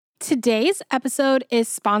Today's episode is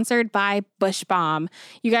sponsored by Bush Balm.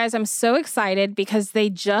 You guys, I'm so excited because they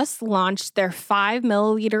just launched their 5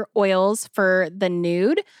 milliliter oils for the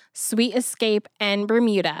Nude, Sweet Escape, and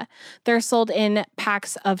Bermuda. They're sold in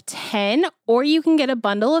packs of 10, or you can get a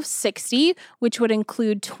bundle of 60, which would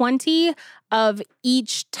include 20 of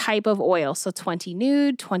each type of oil. So 20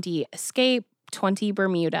 Nude, 20 Escape, 20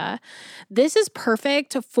 Bermuda. This is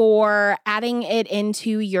perfect for adding it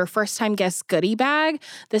into your first time guest goodie bag.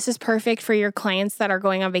 This is perfect for your clients that are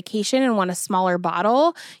going on vacation and want a smaller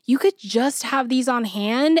bottle. You could just have these on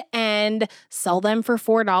hand and sell them for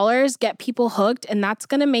 $4, get people hooked, and that's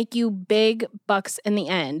going to make you big bucks in the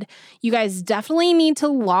end. You guys definitely need to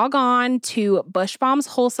log on to Bush Balm's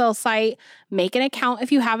wholesale site, make an account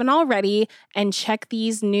if you haven't already, and check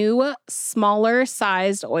these new smaller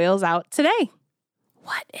sized oils out today.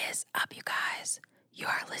 What is up, you guys? You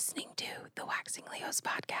are listening to the Waxing Leos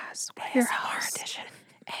podcast. We're your host, edition.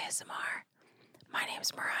 ASMR. My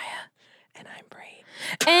name's Mariah. And I'm Brie.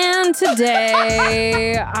 And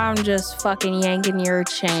today, I'm just fucking yanking your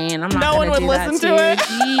chain. I'm not no one would listen to it.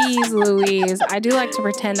 Jeez Louise. I do like to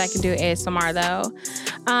pretend I can do ASMR, though.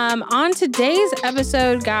 On today's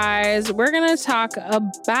episode, guys, we're going to talk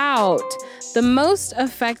about the most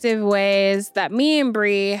effective ways that me and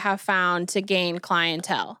Brie have found to gain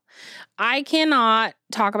clientele. I cannot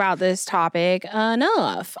talk about this topic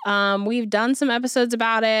enough. We've done some episodes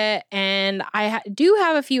about it, and I do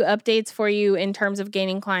have a few updates for you in terms of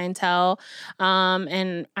gaining clientele.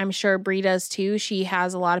 And I'm sure Brie does too. She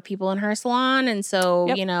has a lot of people in her salon, and so,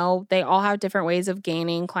 Yep. you know, they all have different ways of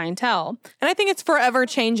gaining clientele. And I think it's forever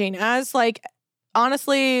changing as, like,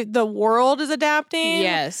 honestly, the world is adapting.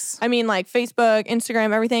 Yes. I mean, like, Facebook,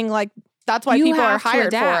 Instagram, everything, like, that's why people are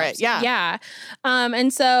hired for it. Yeah. Yeah.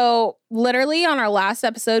 And so literally on our last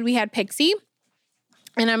episode, we had Pixie.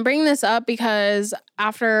 And I'm bringing this up because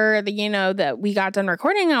after that we got done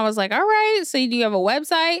recording, I was like, all right, so do you have a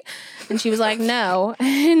website? And she was like, no.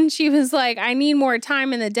 And she was like, I need more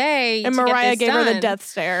time in the day. And Mariah gave her the death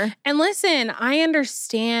stare. And listen, I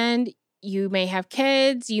understand you may have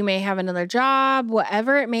kids, you may have another job,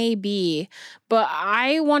 whatever it may be. But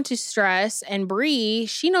I want to stress, and Brie,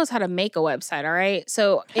 she knows how to make a website, all right?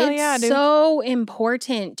 So it's so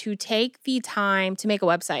important to take the time to make a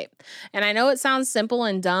website. And I know it sounds simple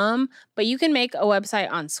and dumb, but you can make a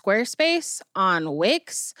website on Squarespace, on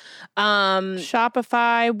Wix,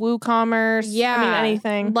 Shopify, WooCommerce. Yeah. I mean,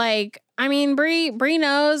 anything. Brie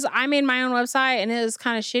knows I made my own website and it was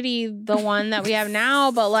kind of shitty, the one that we have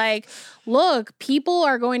now. But like, look, people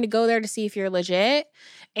are going to go there to see if you're legit,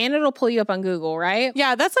 and it'll pull you up on Google, right?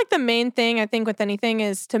 Yeah, that's like the main thing I think with anything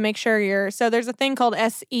is to make sure so there's a thing called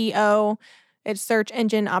SEO. It's search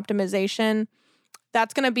engine optimization.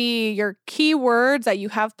 That's going to be your keywords that you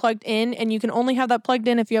have plugged in, and you can only have that plugged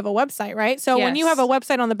in if you have a website, right? So when you have a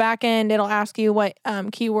website on the back end, it'll ask you what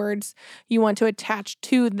keywords you want to attach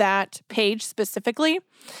to that page specifically.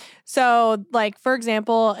 So, like, for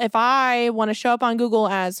example, if I want to show up on Google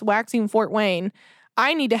as Waxing Fort Wayne,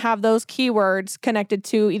 I need to have those keywords connected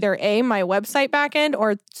to either my website backend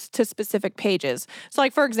or to specific pages. So,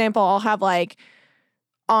 like, for example, I'll have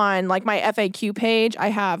on like my FAQ page, I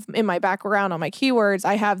have in my background on my keywords,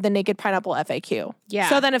 I have the Naked Pineapple FAQ. Yeah.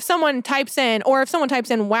 So then if someone types in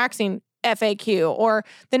waxing FAQ or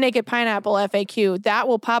the Naked Pineapple FAQ, that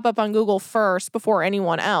will pop up on Google first before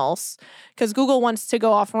anyone else, because Google wants to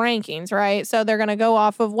go off rankings, right? So they're going to go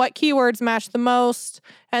off of what keywords match the most,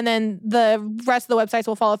 and then the rest of the websites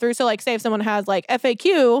will follow through. So like, say if someone has like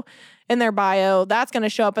FAQ in their bio, that's going to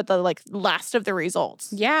show up at the last of the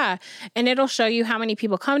results. Yeah. And it'll show you how many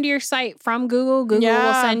people come to your site from Google. Google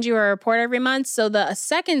will send you a report every month. So the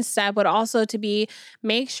second step would also to be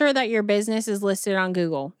make sure that your business is listed on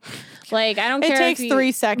Google. Like, I don't care. It takes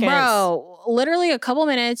 3 seconds. Bro, literally a couple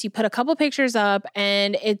minutes. You put a couple pictures up,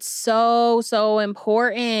 and it's so, so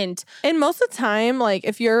important. And most of the time, like,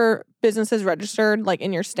 if your business is registered, like,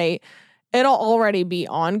 in your state, it'll already be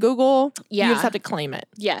on Google. Yeah. You just have to claim it.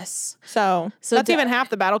 Yes. So that's even half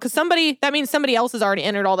the battle, because that means somebody else has already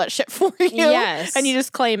entered all that shit for you. Yes. And you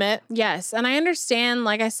just claim it. Yes. And I understand,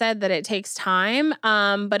 like I said, that it takes time.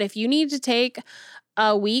 But if you need to take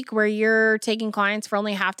a week where you're taking clients for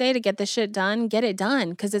only a half day to get this shit done, get it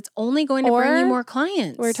done, because it's only going to bring you more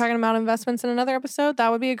clients. We were talking about investments in another episode. That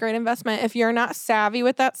would be a great investment. If you're not savvy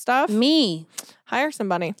with that stuff, hire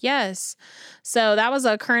somebody. Yes. So that was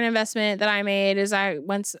a current investment that I made.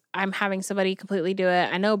 Once I'm having somebody completely do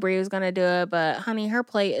it. I know Brie was going to do it, but honey, her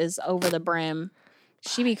plate is over the brim.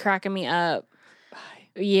 She be cracking me up. Bye.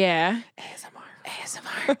 Yeah. ASMR.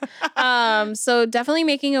 ASMR. So definitely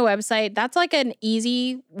making a website. That's like an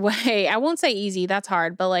easy way. I won't say easy. That's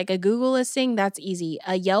hard. But like a Google listing, that's easy.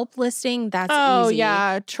 A Yelp listing, that's easy. Oh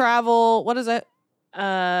yeah, travel. What is it?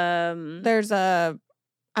 Um, There's a.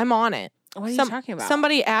 I'm on it. what are you talking about?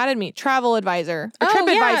 Somebody added me. Travel Advisor. Or Oh,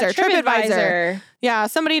 TripAdvisor. yeah, TripAdvisor. Yeah,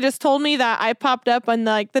 somebody just told me that I popped up on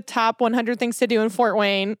like the top 100 things to do in Fort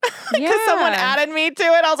Wayne because someone added me to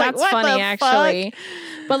it. I was That's like, what funny, the actually. fuck?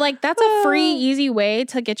 But like that's a free, easy way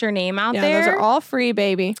to get your name out there. Those are all free,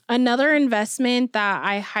 baby. Another investment that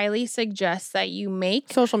I highly suggest that you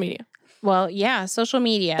make. Social media. Well, yeah, social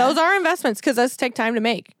media. Those are investments because those take time to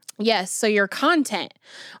make. Yes. So your content.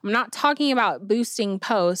 I'm not talking about boosting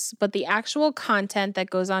posts, but the actual content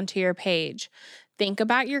that goes onto your page. Think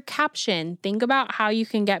about your caption. Think about how you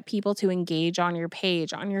can get people to engage on your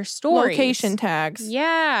page, on your stories. Location tags.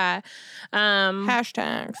 Yeah.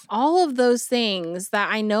 Hashtags. All of those things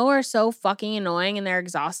that I know are so fucking annoying and they're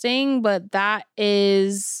exhausting, but that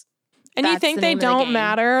is. And you think they don't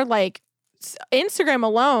matter? Like Instagram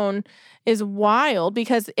alone is wild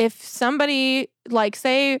because if somebody, like,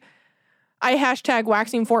 say I hashtag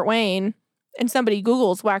waxing Fort Wayne and somebody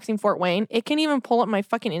Googles waxing Fort Wayne, it can even pull up my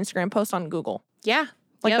fucking Instagram post on Google. Yeah.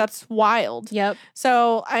 Like, that's wild. Yep.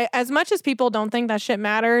 So as much as people don't think that shit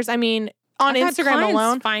matters, I mean, on I've Instagram had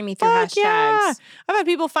alone, find me through hashtags. Yeah. I've had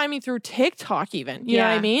people find me through TikTok even. You know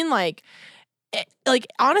what I mean? Like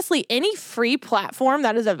honestly, any free platform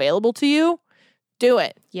that is available to you, do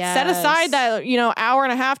it. Yes. Set aside that, hour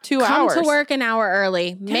and a half, 2 hours. Come to work an hour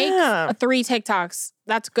early. Make 3 TikToks.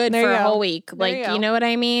 That's good for a whole week. Like, you know what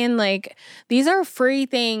I mean? Like, these are free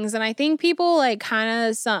things. And I think people like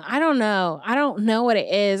kind of, I don't know. I don't know what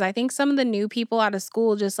it is. I think some of the new people out of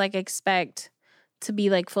school just like expect to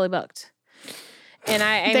be like fully booked. And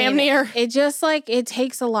I damn mean, near. it just like, it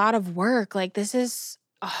takes a lot of work. Like, this is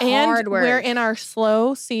hard work. We're in our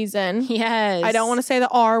slow season. Yes. I don't want to say the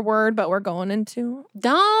R word, but we're going into.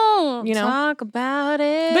 Don't talk about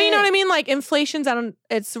it. But you know what I mean? Like inflation's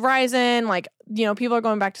it's rising. Like, people are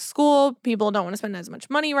going back to school. People don't want to spend as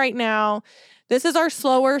much money right now. This is our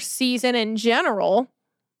slower season in general.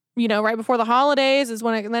 Right before the holidays is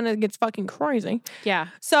when then it gets fucking crazy. Yeah.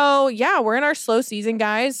 So yeah, we're in our slow season,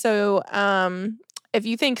 guys. So if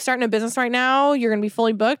you think starting a business right now, you're going to be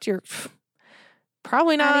fully booked, you're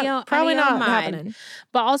probably not happening.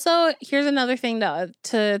 But also, here's another thing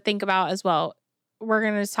to think about as well. We're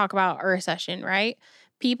going to talk about a recession, right?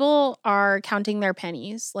 People are counting their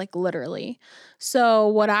pennies, like literally. So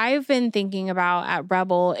what I've been thinking about at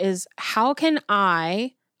Rebel is how can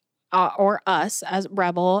I or us as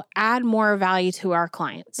Rebel add more value to our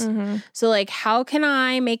clients? Mm-hmm. So like, how can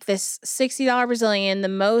I make this $60 Brazilian the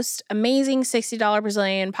most amazing $60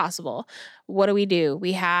 Brazilian possible? What do?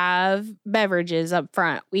 We have beverages up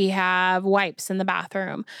front. We have wipes in the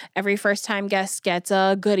bathroom. Every first-time guest gets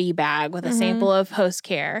a goodie bag with a sample of post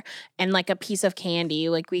care and like a piece of candy.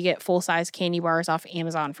 Like we get full-size candy bars off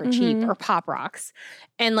Amazon for cheap or Pop Rocks.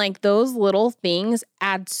 And like those little things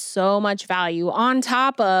add so much value on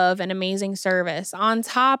top of an amazing service, on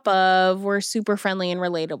top of we're super friendly and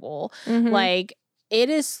relatable. Like it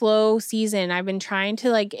is slow season. I've been trying to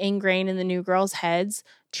like ingrain in the new girls' heads,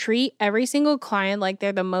 treat every single client like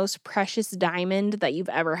they're the most precious diamond that you've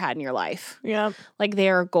ever had in your life. Yeah. Like they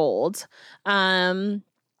are gold. Even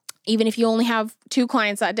if you only have 2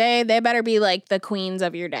 clients that day, they better be like the queens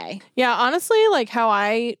of your day. Yeah, honestly, like how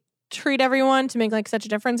I treat everyone to make like such a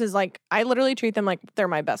difference is like I literally treat them like they're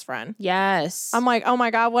my best friend. Yes. I'm like, oh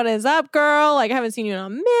my God, what is up, girl? Like I haven't seen you in a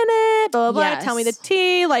minute. Blah, blah, blah. Yes. Tell me the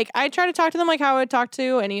tea. Like I try to talk to them like how I would talk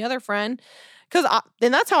to any other friend.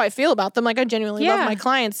 And that's how I feel about them. Like I genuinely love my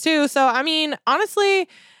clients too. So I mean, honestly,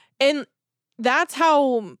 and that's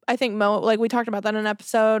how I think like we talked about that in an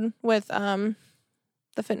episode with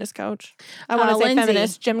the fitness coach. I want to say Lindsay.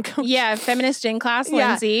 feminist gym coach. Yeah, feminist gym class,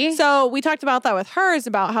 Lindsay. Yeah. So we talked about that with hers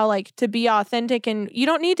about how like to be authentic and you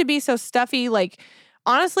don't need to be so stuffy. Like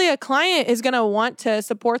honestly, a client is going to want to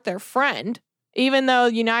support their friend. Even though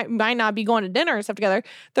you might not be going to dinner and stuff together,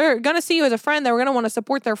 they're going to see you as a friend. They're going to want to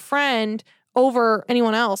support their friend over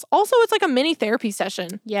anyone else. Also, it's like a mini therapy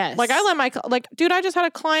session. Yes. Like I let dude, I just had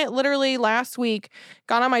a client literally last week,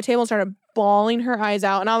 got on my table and started bawling her eyes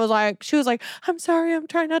out. And I was like, she was like, I'm sorry, I'm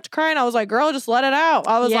trying not to cry. And I was like, girl, just let it out.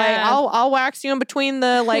 I was like, I'll wax you in between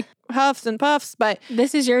the like huffs and puffs, but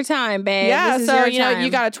this is your time, babe. Yeah, this is so your you know, time. you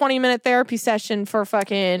got a 20-minute therapy session for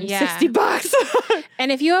fucking $60.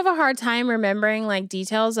 And if you have a hard time remembering like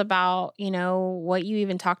details about, what you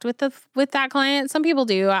even talked with that client, some people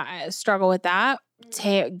do struggle with that.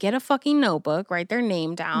 get a fucking notebook, write their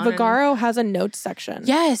name down. Vagaro has a notes section.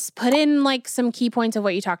 Yes, put in like some key points of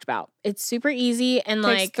what you talked about. It's super easy and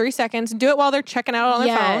Takes like 3 seconds. Do it while they're checking out on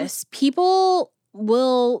their phone. yes, people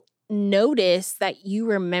will notice that you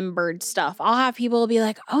remembered stuff. I'll have people be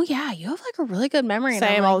like, "Oh yeah, you have like a really good memory." And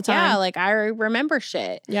Same I'm all like, the time. Yeah, like I remember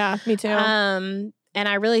shit. Yeah, me too. And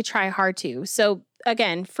I really try hard to. So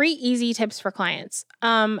again, free easy tips for clients.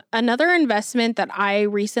 Another investment that I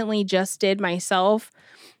recently just did myself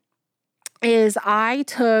is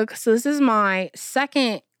so this is my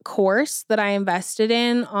second course that I invested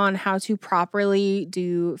in on how to properly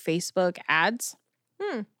do Facebook ads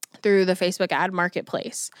through the Facebook ad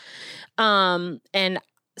marketplace. And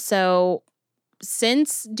so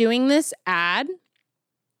since doing this ad,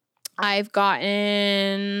 we've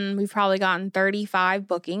probably gotten 35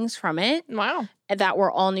 bookings from it. Wow. That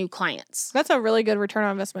were all new clients. That's a really good return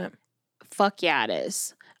on investment. Fuck yeah, it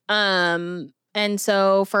is. And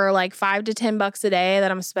so for like $5 to $10 a day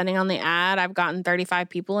that I'm spending on the ad, I've gotten 35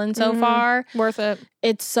 people in so far. Worth it.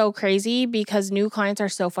 It's so crazy because new clients are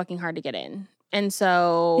so fucking hard to get in. And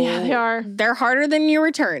so yeah, they are. They're harder than your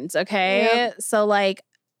returns, okay? Yep. So like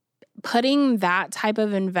putting that type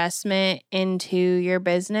of investment into your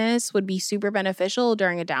business would be super beneficial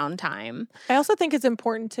during a downtime. I also think it's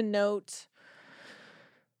important to know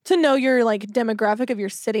your like demographic of your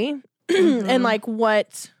city and like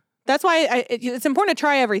what. That's why it's important to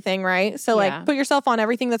try everything, right? So like put yourself on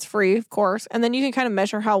everything that's free, of course, and then you can kind of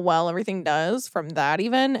measure how well everything does from that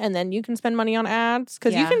even, and then you can spend money on ads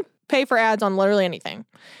because you can pay for ads on literally anything.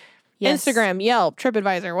 Yes. Instagram, Yelp,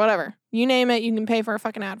 TripAdvisor, whatever. You name it, you can pay for a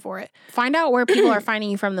fucking ad for it. Find out where people are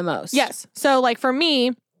finding you from the most. Yes. So like for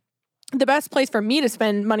me, the best place for me to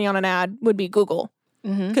spend money on an ad would be Google.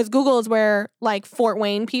 Because Google is where like Fort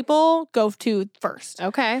Wayne people go to first.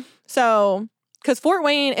 Okay. So... Because Fort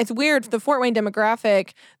Wayne, it's weird. The Fort Wayne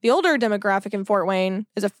demographic, the older demographic in Fort Wayne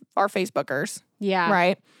are Facebookers. Yeah.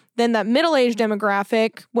 Right? Then that middle-aged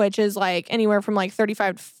demographic, which is like anywhere from like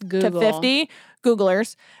 35 to 50,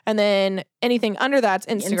 Googlers. And then anything under that's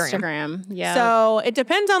Instagram. Yeah. So it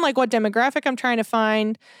depends on like what demographic I'm trying to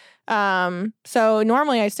find. So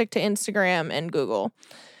normally I stick to Instagram and Google.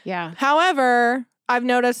 Yeah. However, I've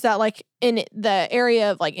noticed that like in the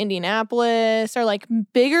area of like Indianapolis or like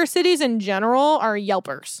bigger cities in general are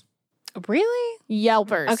Yelpers. Really?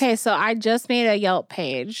 Yelpers. Okay, so I just made a Yelp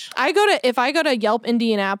page. If I go to Yelp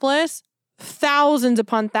Indianapolis, thousands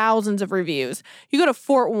upon thousands of reviews. You go to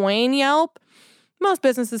Fort Wayne Yelp, most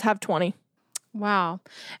businesses have 20. Wow.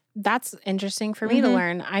 That's interesting for me to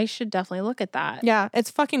learn. I should definitely look at that. Yeah, it's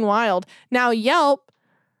fucking wild. Now Yelp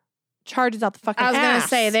charges out the fucking ass. I was going to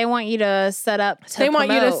say, they want you to set up to want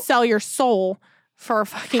you to promote. sell your soul for a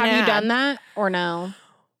fucking Have ad. you done that or no?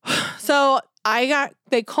 So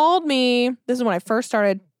they called me, this is when I first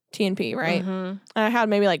started TNP, right? And I had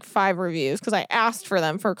maybe like 5 reviews because I asked for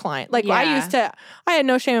them for a client. Like I had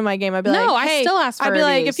no shame in my game. I'd be like, hey, I still ask for I'd be reviews.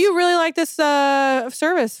 like, if you really like this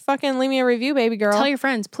service, fucking leave me a review, baby girl. Tell your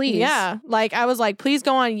friends, please. Yeah. Like I was like, please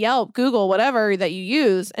go on Yelp, Google, whatever that you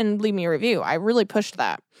use and leave me a review. I really pushed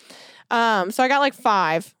that. So I got like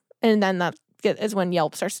 5, and then that is when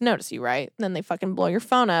Yelp starts to notice you, right? And then they fucking blow your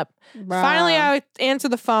phone up. Bruh. Finally, I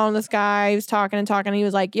answered the phone. This guy was talking and talking. He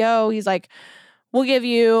was like, he's like, we'll give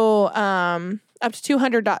you up to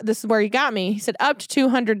 $200. This is where he got me. He said up to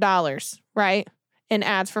 $200, right? In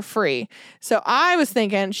ads for free. So I was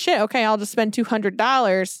thinking, shit, okay, I'll just spend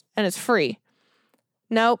 $200 and it's free.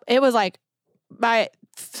 Nope. It was like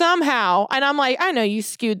somehow, and I'm like, I know you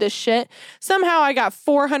skewed this shit. Somehow I got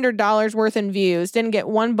 $400 worth in views. Didn't get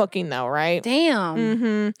one booking though, right?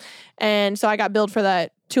 Damn. And so I got billed for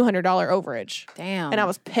that $200 overage. Damn. And I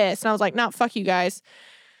was pissed. And I was like, no, fuck you guys.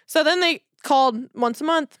 So then they called once a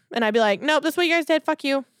month, and I'd be like, nope, this is what you guys did. Fuck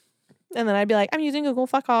you. And then I'd be like, I'm using Google.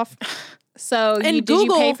 Fuck off. So did you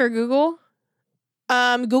pay for Google?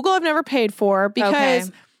 Google I've never paid for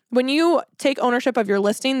because when you take ownership of your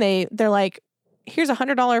listing, they're like, here's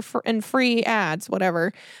 $100 in free ads,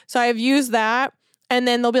 whatever. So I've used that, and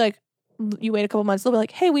then they'll be like, you wait a couple months, they'll be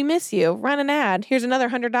like, hey, we miss you. Run an ad. Here's another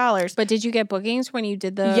 $100. But did you get bookings when you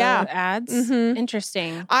did the ads?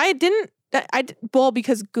 Interesting. I didn't.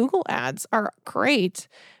 Because Google ads are great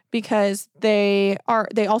because they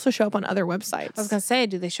also show up on other websites. I was gonna say,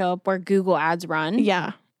 do they show up where Google ads run?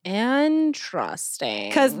 Yeah. Interesting.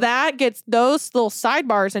 Because that gets those little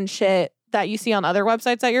sidebars and shit that you see on other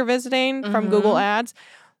websites that you're visiting from Google ads.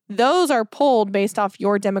 Those are pulled based off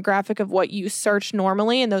your demographic of what you search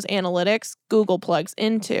normally, and those analytics Google plugs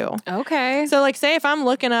into. Okay. So like say if I'm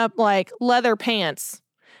looking up like leather pants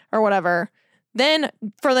or whatever, Then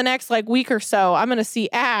for the next like week or so, I'm going to see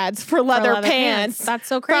ads for leather pants. That's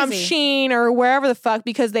so crazy. From Shein or wherever the fuck,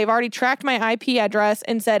 because they've already tracked my IP address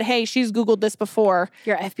and said, hey, she's Googled this before.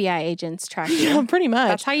 Your FBI agents track you. Yeah, pretty much.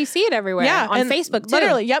 That's how you see it everywhere. Yeah, on and Facebook too.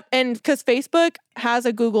 literally, yep. And because Facebook has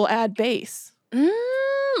a Google ad base.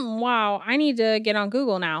 Wow, I need to get on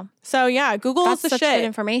Google now. So yeah, Google That's is the such shit. good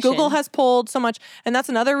information. Google has pulled so much, and that's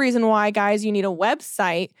another reason why, guys, you need a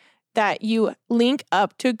website that you link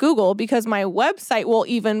up to Google, because my website will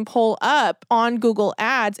even pull up on Google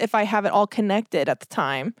Ads if I have it all connected at the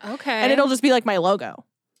time. Okay. And it'll just be like my logo.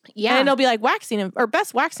 Yeah. And it'll be like waxing or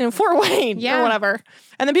best waxing in Fort Wayne or whatever.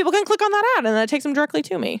 And then people can click on that ad and then it takes them directly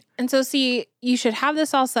to me. And so, see, you should have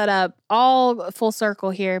this all set up, all full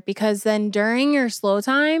circle here, because then during your slow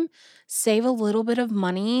time, save a little bit of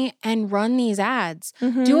money and run these ads.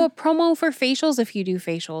 Mm-hmm. Do a promo for facials if you do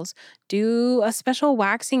facials. Do a special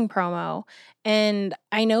waxing promo. And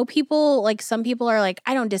I know people, like some people are like,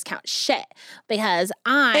 I don't discount shit because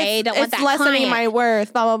I don't want that client. It's lessening my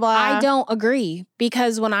worth, blah, blah, blah. I don't agree,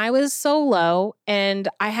 because when I was solo and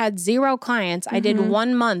I had 0 clients, I did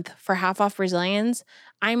 1 month for half off Brazilians.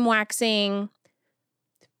 I'm waxing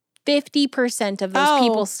 50% of those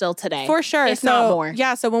people still today. For sure. If not more.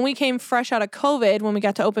 Yeah. So when we came fresh out of COVID, when we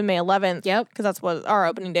got to open May 11th. Yep. Because that's what our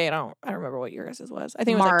opening day. I don't remember what your guys' was. I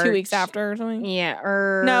think it was like 2 weeks after or something. Yeah.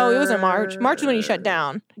 No, it wasn't March. March is when you shut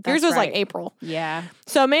down. Yours was like April. Yeah.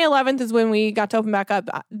 So May 11th is when we got to open back up.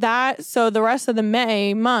 So the rest of the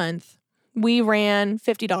May month, we ran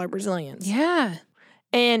 $50 Brazilians. Yeah.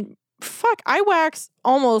 And fuck, I wax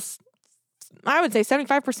almost, I would say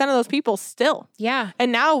 75% of those people still. Yeah.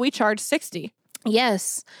 And now we charge 60.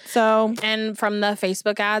 Yes. So, and from the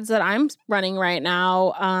Facebook ads that I'm running right now,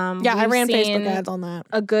 I ran Facebook ads on that.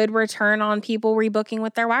 A good return on people rebooking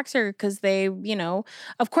with their waxer, because they,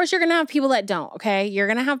 of course you're going to have people that don't, okay? You're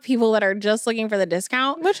going to have people that are just looking for the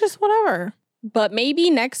discount. Which is whatever. But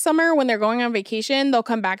maybe next summer when they're going on vacation, they'll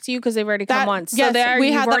come back to you because they've already come once. Yes, so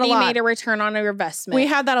you've already made a return on your investment. We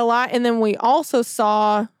had that a lot. And then we also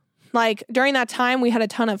saw, like, during that time, we had a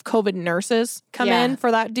ton of COVID nurses come in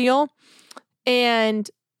for that deal. And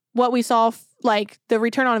what we saw, like, the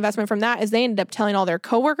return on investment from that is they ended up telling all their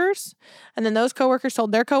coworkers. And then those coworkers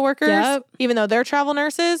told their coworkers, even though they're travel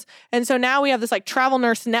nurses. And so now we have this, like, travel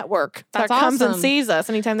nurse network that comes and sees us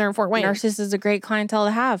anytime they're in Fort Wayne. Nurses is a great clientele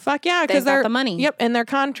to have. Fuck yeah, because they're got the money. Yep, and they're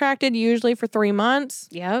contracted usually for 3 months.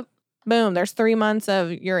 Yep. Boom, there's 3 months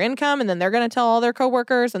of your income, and then they're going to tell all their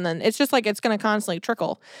coworkers, and then it's just like it's going to constantly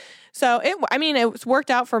trickle. So it's worked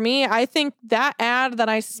out for me. I think that ad that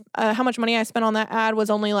how much money I spent on that ad was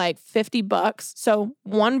only like $50. So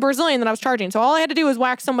one Brazilian that I was charging. So all I had to do was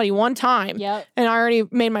wax somebody one time. Yep. And I already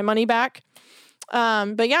made my money back.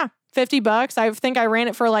 But yeah, $50. I think I ran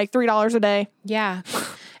it for like $3 a day. Yeah.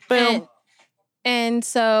 Boom. And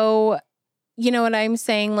so, you know what I'm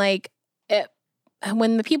saying? Like,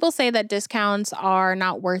 when the people say that discounts are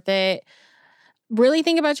not worth it, really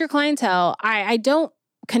think about your clientele. I don't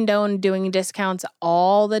condone doing discounts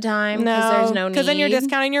all the time because there's no need. Because then you're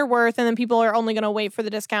discounting your worth, and then people are only going to wait for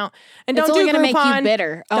the discount. And it's don't only do Groupon. Make you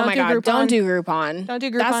bitter. Oh my God! Don't do Groupon. Don't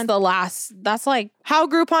do Groupon. That's like how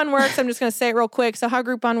Groupon works. I'm just going to say it real quick. So how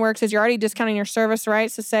Groupon works is you're already discounting your service, right?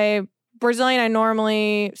 So say Brazilian, I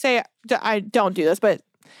normally say I don't do this, but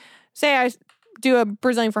say I do a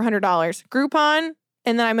Brazilian for $100. Groupon.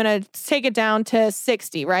 And then I'm going to take it down to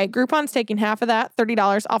 $60, right? Groupon's taking half of that,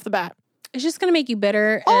 $30 off the bat. It's just going to make you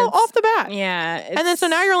bitter. Oh, off the bat. Yeah. And then so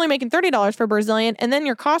now you're only making $30 for Brazilian, and then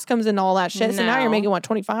your cost comes into all that shit. No. So now you're making, what,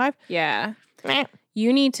 $25? Yeah. Meh.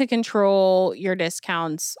 You need to control your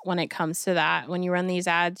discounts when it comes to that. When you run these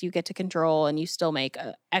ads, you get to control and you still make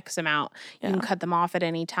a X amount. You can cut them off at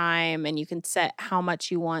any time, and you can set how much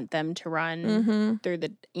you want them to run through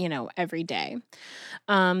the, every day.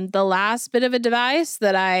 The last bit of advice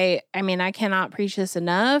that I cannot preach this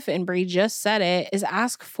enough, and Brie just said it, is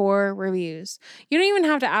ask for reviews. You don't even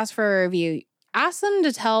have to ask for a review. Ask them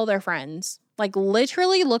to tell their friends. Like,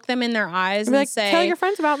 literally look them in their eyes and say, tell your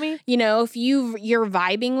friends about me. If you're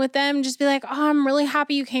vibing with them, just be like, oh, I'm really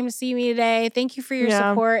happy you came to see me today. Thank you for your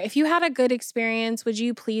support. If you had a good experience, would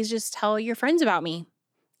you please just tell your friends about me?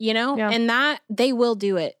 And that they will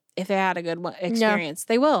do it if they had a good experience.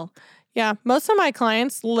 They will. Yeah. Most of my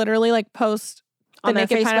clients literally like post on their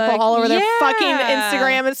Naked Facebook. Pineapple all over their fucking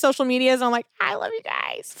Instagram and social medias. And I'm like, I love you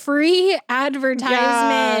guys. Free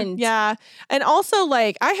advertisement. Yeah. And also,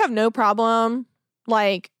 like, I have no problem,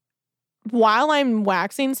 like, while I'm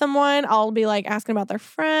waxing someone, I'll be like asking about their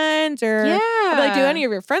friends or I'll be like, do any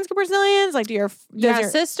of your friends get Brazilians? Like, does your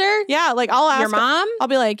sister? Yeah, like I'll ask your mom. I'll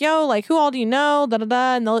be like, yo, like who all do you know? Da da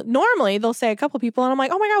da. And normally they'll say a couple people, and I'm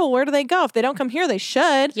like, oh my god, well, where do they go? If they don't come here, they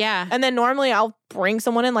should. Yeah. And then normally I'll bring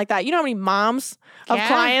someone in like that. You know how many moms of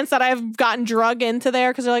clients that I've gotten drug into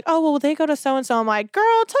there because they're like, oh well, they go to so and so. I'm like,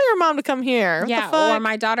 girl, tell your mom to come here. What the fuck? Or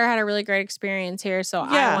my daughter had a really great experience here, so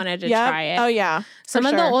I wanted to try it. Oh yeah. Some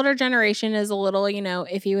of the older generation is a little,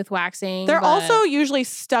 iffy with waxing. They're also usually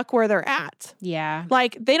stuck where they're at. Yeah.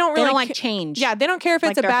 Like they don't really like change. Yeah, they don't care if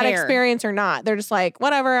it's a bad experience or not. They're just like,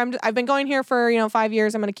 whatever. I've been going here for 5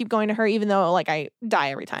 years. I'm gonna keep going to her even though like I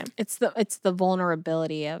die every time. It's the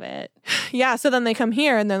vulnerability of it. Yeah. So then they come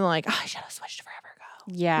here and then they're like, oh, I should have switched forever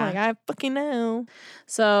ago. Yeah. Like I fucking know.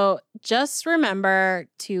 So just remember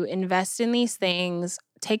to invest in these things.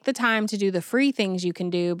 Take the time to do the free things you can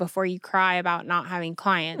do before you cry about not having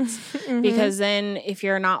clients. Because then if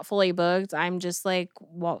you're not fully booked, I'm just like,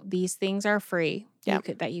 well, these things are free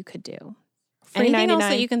that you could do. Free Anything 99. else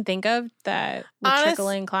that you can think of that would trickle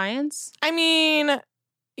in clients? I mean,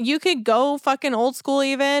 you could go fucking old school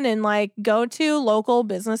even and like go to local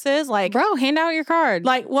businesses. Like, bro, hand out your card.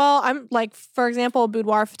 Like, well, I'm like, for example,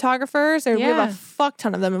 boudoir photographers. We have a fuck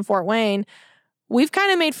ton of them in Fort Wayne. We've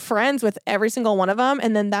kind of made friends with every single one of them.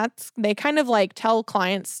 And then they kind of like tell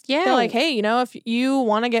clients, they're like, hey, if you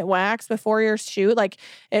want to get waxed before your shoot, like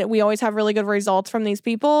we always have really good results from these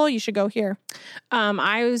people. You should go here.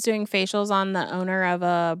 I was doing facials on the owner of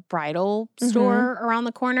a bridal store around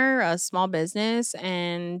the corner, a small business.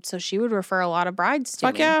 And so she would refer a lot of brides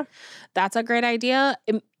to me. Yeah. That's a great idea.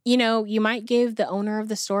 You might give the owner of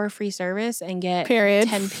the store a free service and get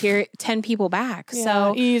 10 people back. Yeah,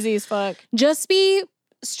 so easy as fuck. Just be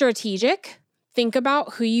strategic. Think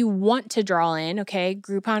about who you want to draw in. Okay,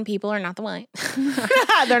 Groupon people are not the one.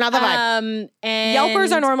 They're not the vibe. And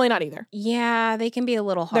Yelpers are normally not either. Yeah, they can be a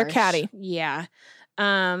little harsh. They're catty. Yeah.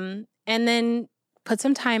 And then put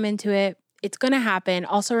some time into it. It's going to happen.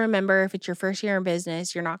 Also remember, if it's your first year in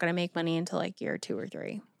business, you're not going to make money until like year 2 or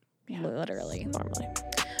 3. Yeah. Literally. Normally.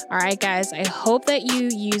 All right, guys. I hope that you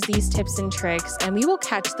use these tips and tricks, and we will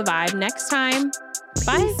catch the vibe next time.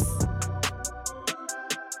 Bye.